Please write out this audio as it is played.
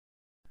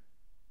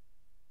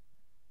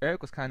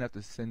Eric was kind enough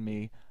to send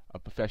me a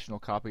professional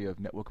copy of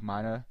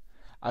NetworkMiner.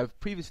 I've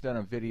previously done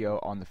a video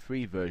on the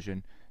free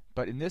version,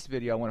 but in this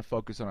video I want to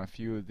focus on a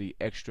few of the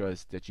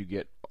extras that you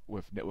get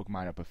with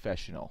NetworkMiner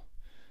Professional.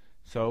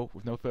 So,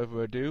 with no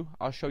further ado,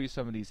 I'll show you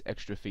some of these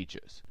extra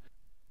features.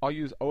 I'll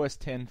use OS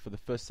X for the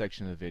first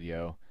section of the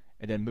video,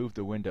 and then move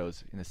to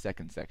Windows in the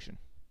second section.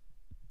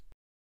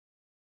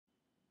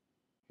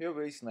 Here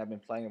recently I've been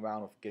playing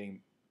around with getting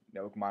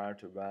NetworkMiner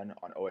to run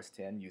on OS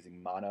X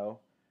using Mono.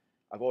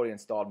 I've already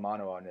installed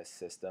Mono on this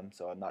system,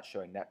 so I'm not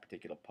showing that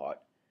particular part.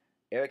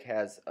 Eric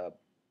has a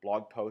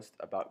blog post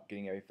about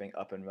getting everything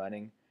up and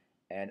running,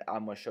 and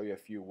I'm going to show you a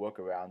few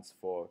workarounds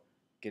for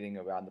getting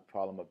around the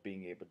problem of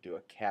being able to do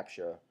a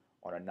capture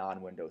on a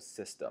non-Windows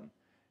system.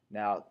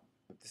 Now,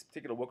 this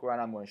particular workaround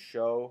I'm going to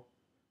show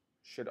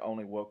should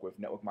only work with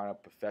NetworkMiner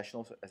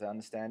Professional, as I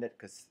understand it,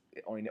 because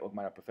only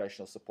NetworkMiner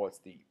Professional supports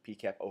the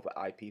PCAP over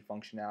IP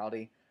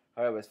functionality.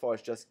 However, as far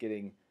as just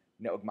getting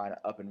NetworkMiner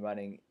up and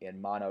running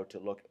in Mono to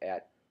look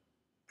at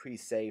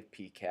pre-saved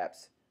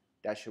PCAPs,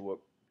 that should work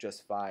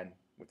just fine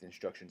with the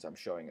instructions I'm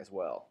showing as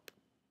well.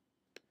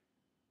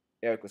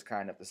 Eric was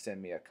kind enough to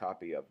send me a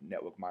copy of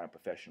NetworkMiner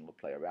Professional to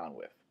play around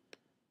with.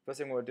 First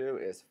thing we're going to do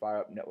is fire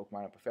up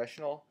NetworkMiner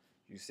Professional.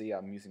 You see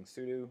I'm using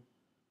sudo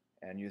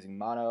and using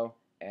Mono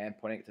and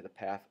pointing it to the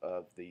path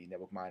of the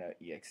NetworkMiner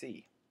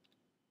exe.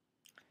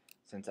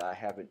 Since I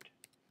haven't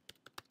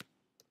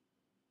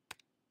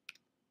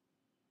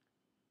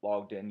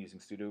logged in using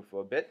sudo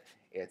for a bit,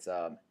 it's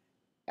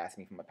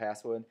asking me for my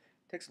password.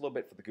 It takes a little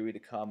bit for the GUI to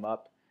come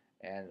up,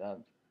 and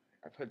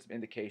I've heard some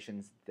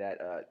indications that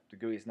the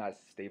GUI is not as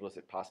stable as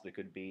it possibly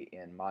could be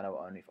in Mono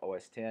underneath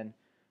OS X,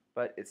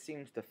 but it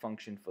seems to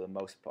function for the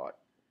most part.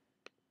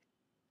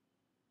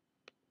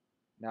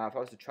 Now, if I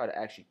was to try to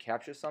actually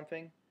capture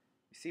something,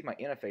 you see my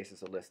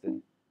interfaces are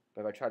listed,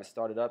 but if I try to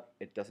start it up,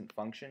 it doesn't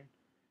function.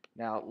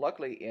 Now,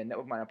 luckily in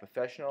NetworkMiner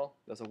Professional,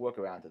 there's a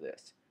workaround to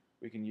this.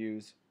 We can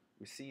use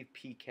receive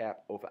PCAP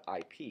over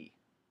IP.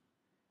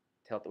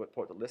 Tell it what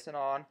port to listen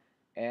on,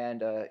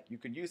 and you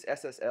can use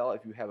SSL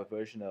if you have a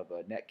version of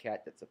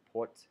Netcat that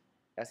supports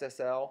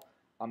SSL.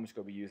 I'm just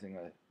going to be using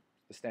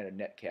the standard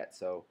Netcat,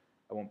 so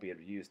I won't be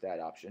able to use that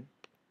option.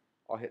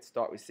 I'll hit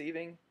Start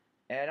Receiving,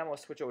 and I'm going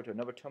to switch over to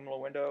another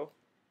terminal window.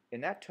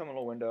 In that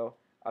terminal window,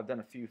 I've done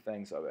a few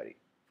things already.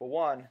 For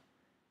one,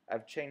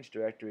 I've changed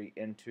directory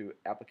into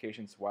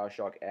Applications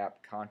Wireshark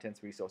App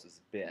Contents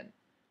Resources Bin.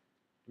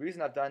 The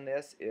reason I've done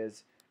this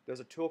is there's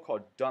a tool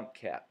called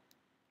DumpCap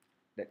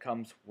that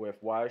comes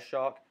with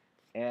Wireshark,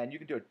 and you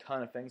can do a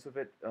ton of things with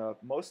it.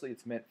 Mostly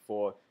it's meant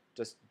for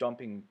just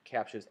dumping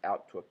captures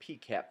out to a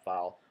PCAP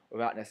file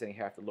without necessarily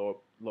having to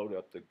load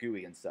up the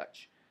GUI and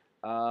such.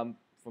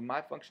 For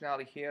my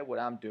functionality here, what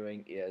I'm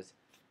doing is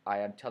I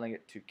am telling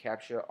it to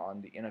capture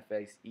on the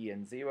interface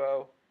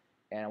EN0,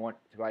 and I want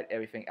to write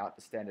everything out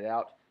to stand it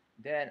out.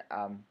 Then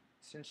I'm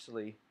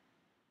essentially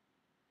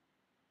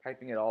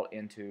piping it all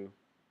into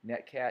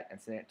Netcat and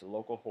sending it to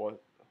localhost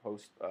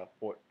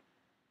port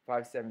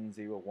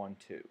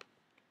 57012.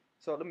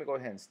 So let me go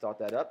ahead and start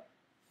that up,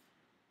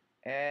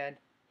 and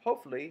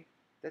hopefully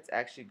that's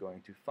actually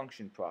going to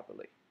function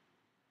properly.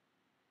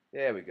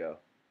 There we go.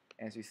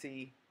 And as you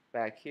see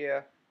back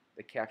here,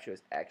 the capture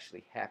is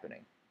actually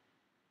happening.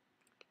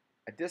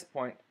 At this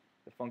point,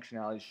 the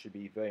functionality should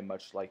be very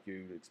much like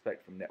you would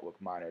expect from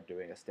NetworkMiner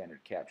doing a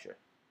standard capture.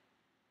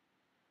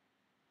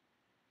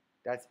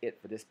 That's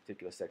it for this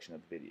particular section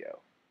of the video.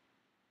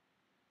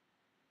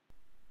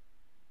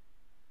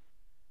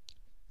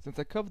 Since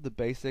I covered the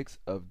basics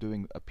of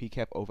doing a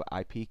PCAP over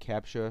IP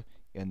capture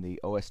in the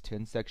OS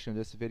X section of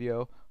this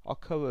video, I'll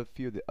cover a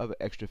few of the other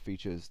extra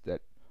features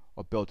that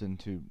are built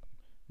into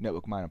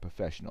NetworkMiner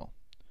Professional.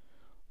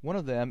 One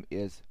of them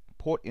is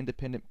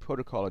port-independent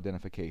protocol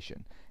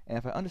identification, and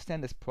if I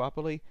understand this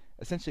properly,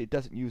 essentially it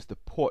doesn't use the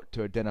port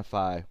to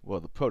identify, well,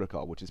 the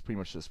protocol, which is pretty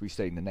much just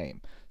restating the name.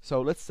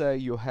 So let's say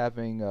you're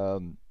having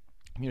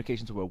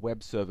communications with a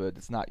web server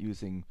that's not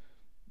using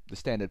the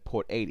standard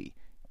port 80.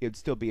 It'd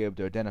still be able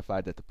to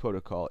identify that the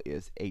protocol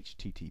is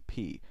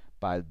HTTP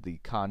by the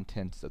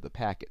contents of the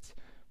packets.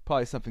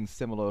 Probably something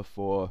similar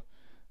for,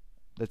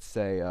 let's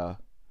say,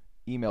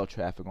 email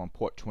traffic on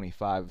port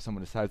 25 if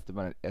someone decides to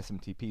run an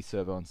SMTP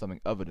server on something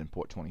other than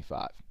port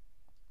 25.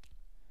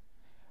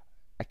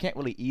 I can't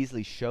really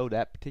easily show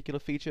that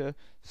particular feature,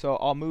 so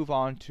I'll move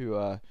on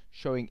to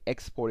showing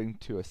exporting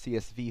to a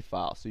CSV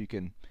file, so you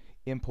can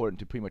import it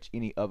into pretty much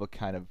any other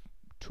kind of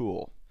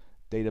tool,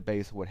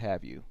 database, what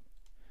have you.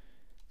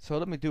 So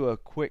let me do a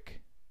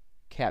quick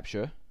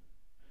capture.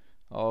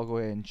 I'll go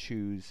ahead and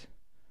choose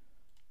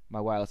my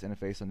wireless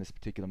interface on this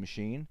particular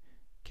machine,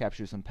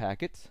 capture some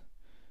packets.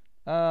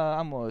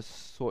 I'm going to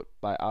sort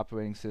by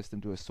operating system,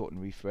 do a sort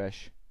and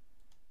refresh.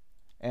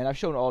 And I've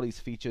shown all these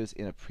features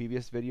in a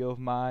previous video of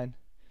mine.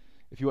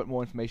 If you want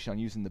more information on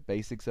using the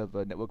basics of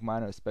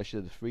NetworkMiner,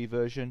 especially the free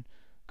version,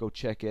 go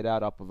check it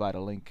out. I'll provide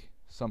a link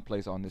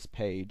someplace on this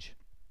page.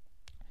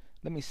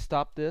 Let me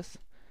stop this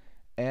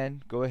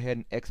and go ahead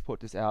and export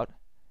this out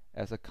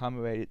as a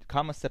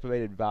comma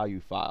separated value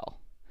file.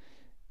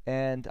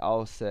 and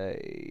I'll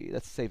say,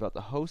 let's save out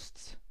the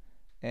hosts,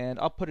 and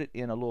I'll put it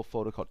in a little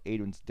folder called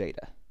Adrian's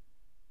Data.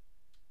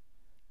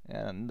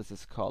 And let's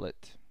just call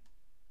it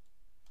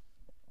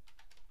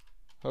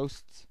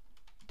hosts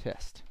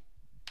test.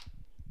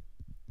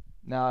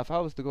 Now if I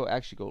was to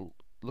actually go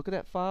look at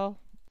that file,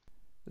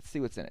 let's see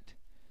what's in it.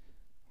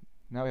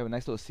 Now we have a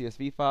nice little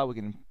CSV file we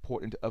can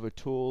import into other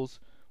tools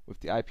with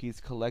the IPs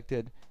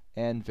collected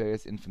and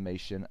various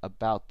information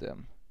about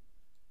them.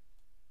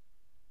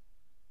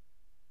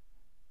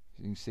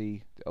 You can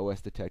see the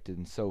OS detected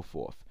and so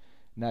forth.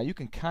 Now you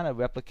can kind of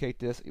replicate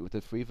this with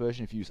the free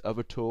version if you use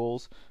other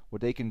tools.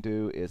 What they can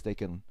do is they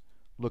can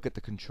look at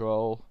the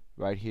control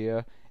right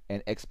here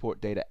and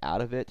export data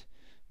out of it,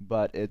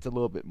 but it's a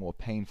little bit more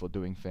painful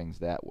doing things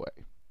that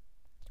way.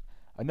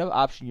 Another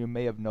option you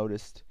may have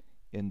noticed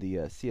in the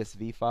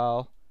CSV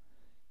file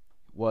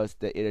was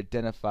that it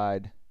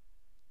identified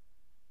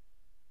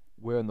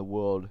where in the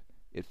world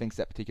it thinks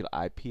that particular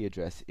IP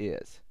address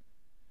is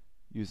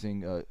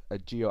using a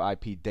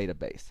GeoIP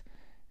database.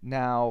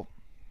 Now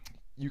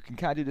you can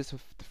kind of do this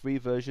with the free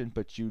version,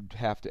 but you'd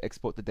have to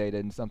export the data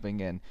into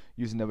something and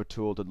use another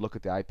tool to look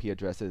at the IP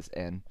addresses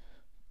and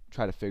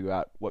try to figure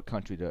out what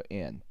country they're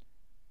in.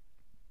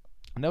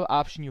 Another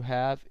option you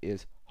have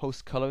is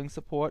host coloring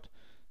support.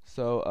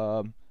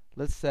 So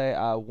let's say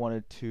I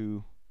wanted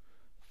to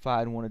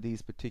find one of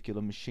these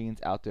particular machines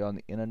out there on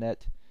the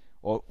internet,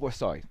 or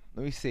sorry,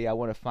 let me see, I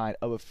want to find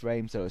other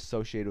frames that are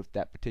associated with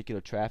that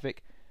particular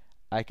traffic.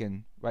 I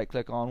can right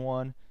click on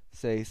one,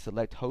 say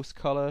select host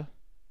color,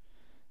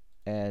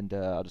 and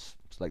I'll just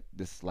select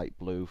this light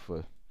blue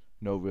for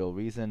no real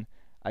reason.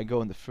 I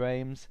go into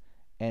frames,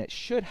 and it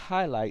should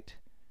highlight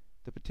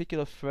the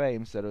particular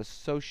frames that are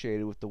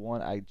associated with the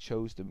one I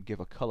chose to give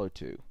a color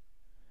to.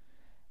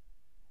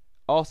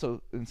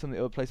 Also, in some of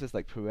the other places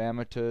like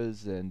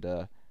parameters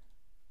and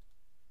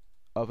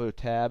other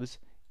tabs,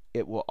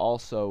 it will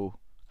also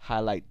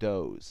highlight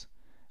those.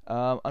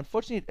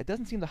 Unfortunately, it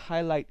doesn't seem to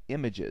highlight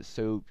images.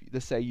 So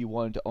let's say you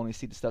wanted to only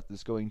see the stuff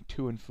that's going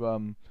to and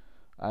from,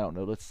 I don't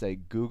know, let's say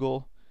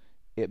Google.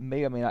 It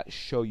may or may not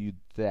show you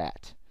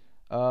that.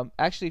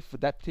 Actually, for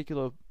that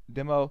particular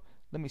demo,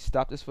 let me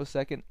stop this for a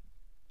second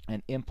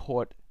and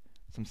import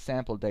some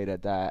sample data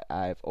that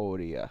I've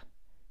already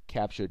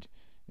captured,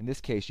 in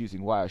this case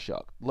using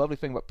Wireshark. The lovely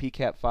thing about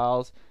PCAP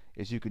files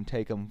is you can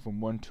take them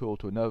from one tool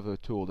to another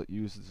tool that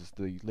uses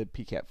the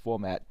libpcap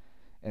format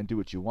and do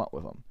what you want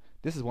with them.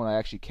 This is one I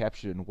actually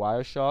captured in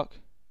Wireshark,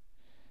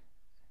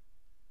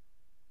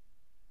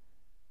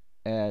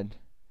 and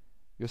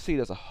you'll see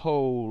there's a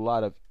whole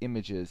lot of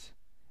images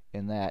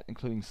in that,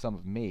 including some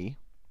of me.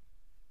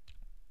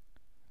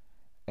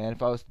 And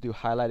if I was to do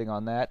highlighting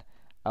on that,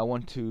 I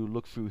want to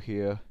look through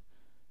here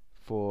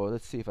for,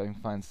 let's see if I can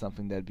find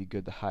something that'd be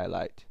good to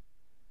highlight.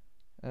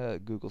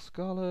 Google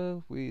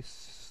Scholar, we're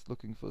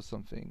looking for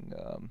something,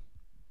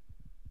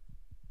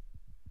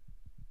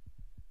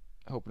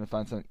 hoping to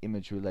find something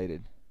image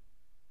related.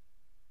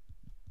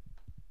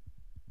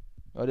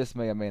 Oh, this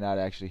may or may not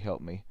actually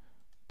help me,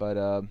 but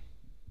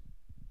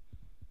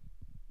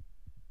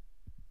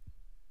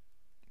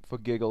for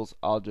giggles,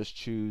 I'll just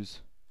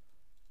choose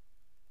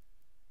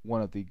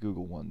one of the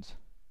Google ones,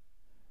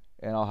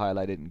 and I'll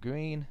highlight it in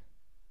green.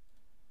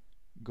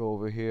 Go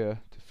over here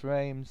to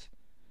frames.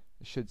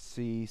 I should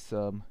see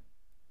some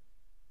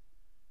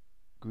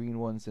green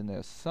ones in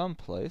there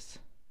someplace,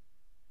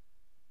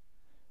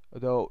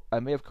 although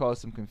I may have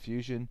caused some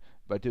confusion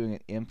by doing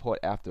an import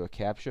after a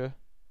capture.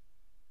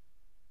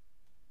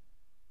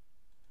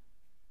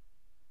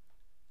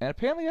 And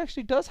apparently it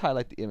actually does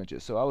highlight the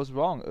images, so I was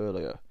wrong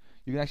earlier.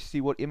 You can actually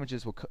see what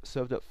images were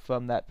served up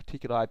from that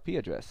particular IP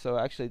address. So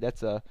actually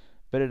that's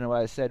better than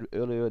what I said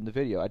earlier in the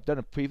video. I'd done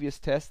a previous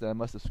test and I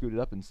must have screwed it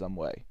up in some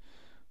way.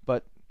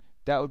 But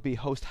that would be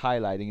host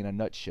highlighting in a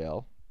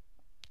nutshell.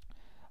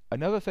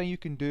 Another thing you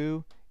can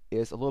do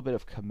is a little bit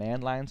of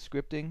command line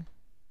scripting.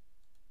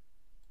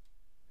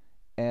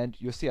 And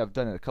you'll see I've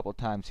done it a couple of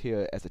times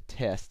here as a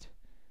test.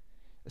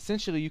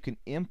 Essentially you can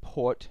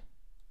import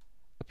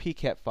a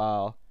PCAP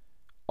file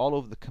all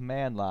over the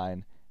command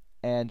line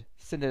and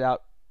send it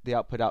out, the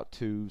output out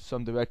to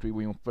some directory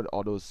where you put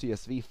all those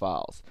CSV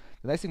files.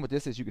 The nice thing with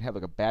this is you can have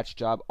like a batch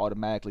job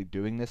automatically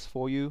doing this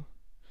for you,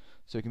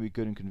 so it can be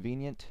good and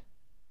convenient.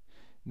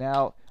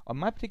 Now on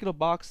my particular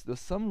box there's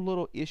some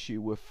little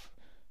issue with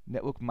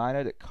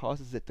NetworkMiner that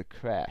causes it to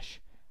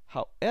crash.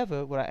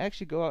 However, when I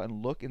actually go out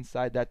and look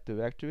inside that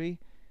directory,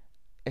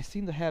 I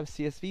seem to have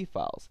CSV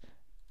files.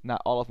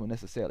 Not all of them are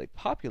necessarily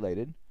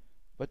populated,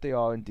 but they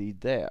are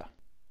indeed there.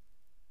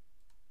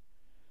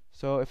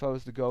 So if I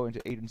was to go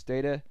into Adrian's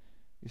Data,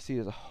 you see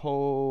there's a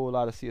whole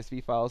lot of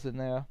CSV files in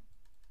there.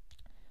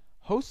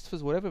 Hosts, for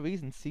whatever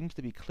reason, seems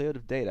to be cleared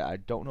of data. I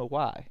don't know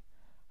why.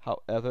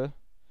 However,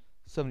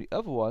 some of the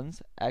other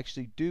ones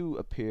actually do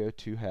appear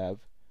to have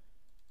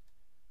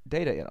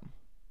data in them.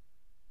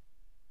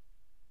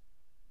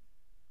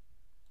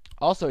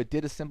 Also, it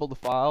did assemble the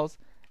files,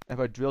 and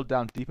if I drilled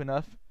down deep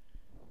enough,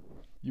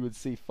 you would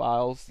see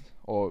files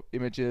or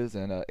images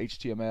and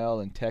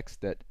HTML and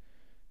text that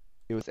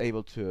it was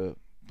able to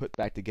put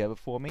back together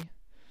for me.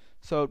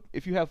 So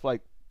if you have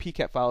like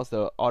PCAP files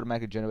that are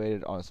automatically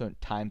generated on a certain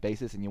time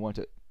basis and you want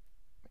to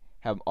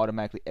have them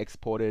automatically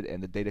exported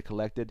and the data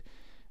collected,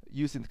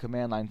 using the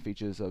command line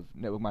features of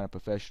NetworkMiner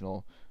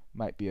Professional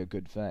might be a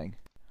good thing.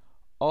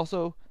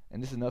 Also,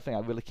 and this is another thing I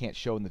really can't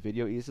show in the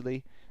video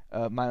easily,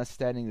 my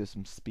understanding there's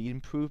some speed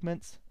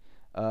improvements.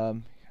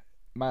 My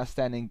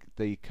understanding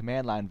the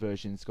command line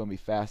version is going to be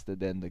faster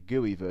than the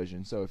GUI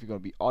version, so if you're going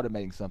to be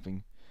automating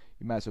something,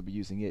 you might as well be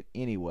using it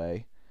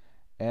anyway.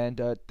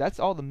 And that's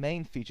all the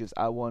main features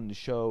I wanted to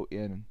show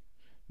in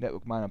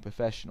NetworkMiner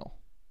Professional.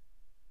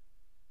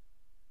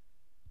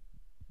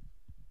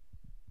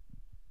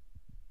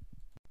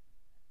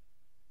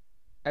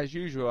 As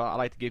usual, I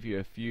like to give you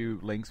a few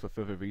links for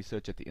further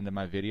research at the end of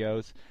my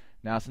videos.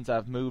 Now, since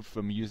I've moved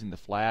from using the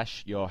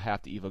Flash, you'll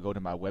have to either go to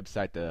my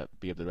website to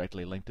be able to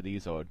directly link to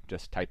these or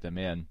just type them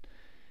in.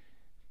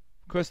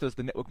 Of course, there's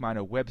the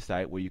NetworkMiner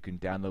website where you can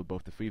download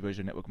both the free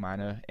version of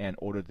NetworkMiner and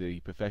order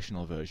the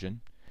professional version.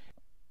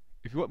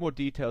 If you want more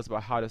details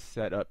about how to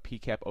set up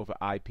PCAP over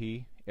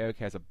IP, Eric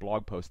has a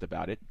blog post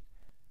about it.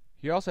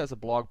 He also has a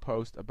blog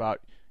post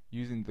about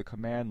using the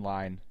command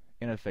line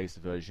interface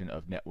version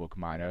of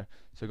NetworkMiner,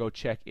 so go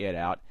check it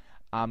out.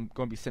 I'm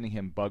going to be sending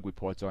him bug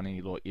reports on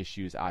any little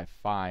issues I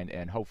find,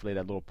 and hopefully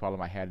that little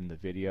problem I had in the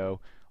video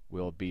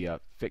will be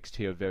fixed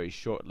here very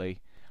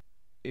shortly.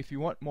 If you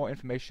want more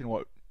information on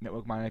what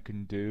NetworkMiner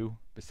can do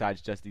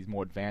besides just these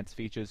more advanced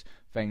features,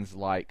 things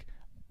like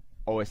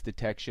OS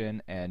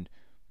detection and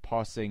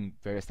parsing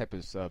various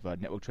types of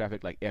network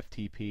traffic like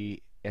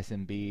FTP,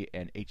 SMB,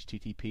 and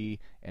HTTP,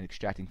 and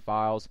extracting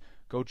files,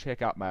 go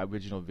check out my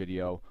original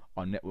video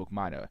on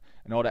NetworkMiner,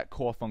 and all that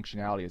core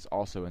functionality is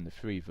also in the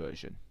free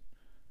version.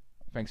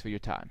 Thanks for your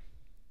time.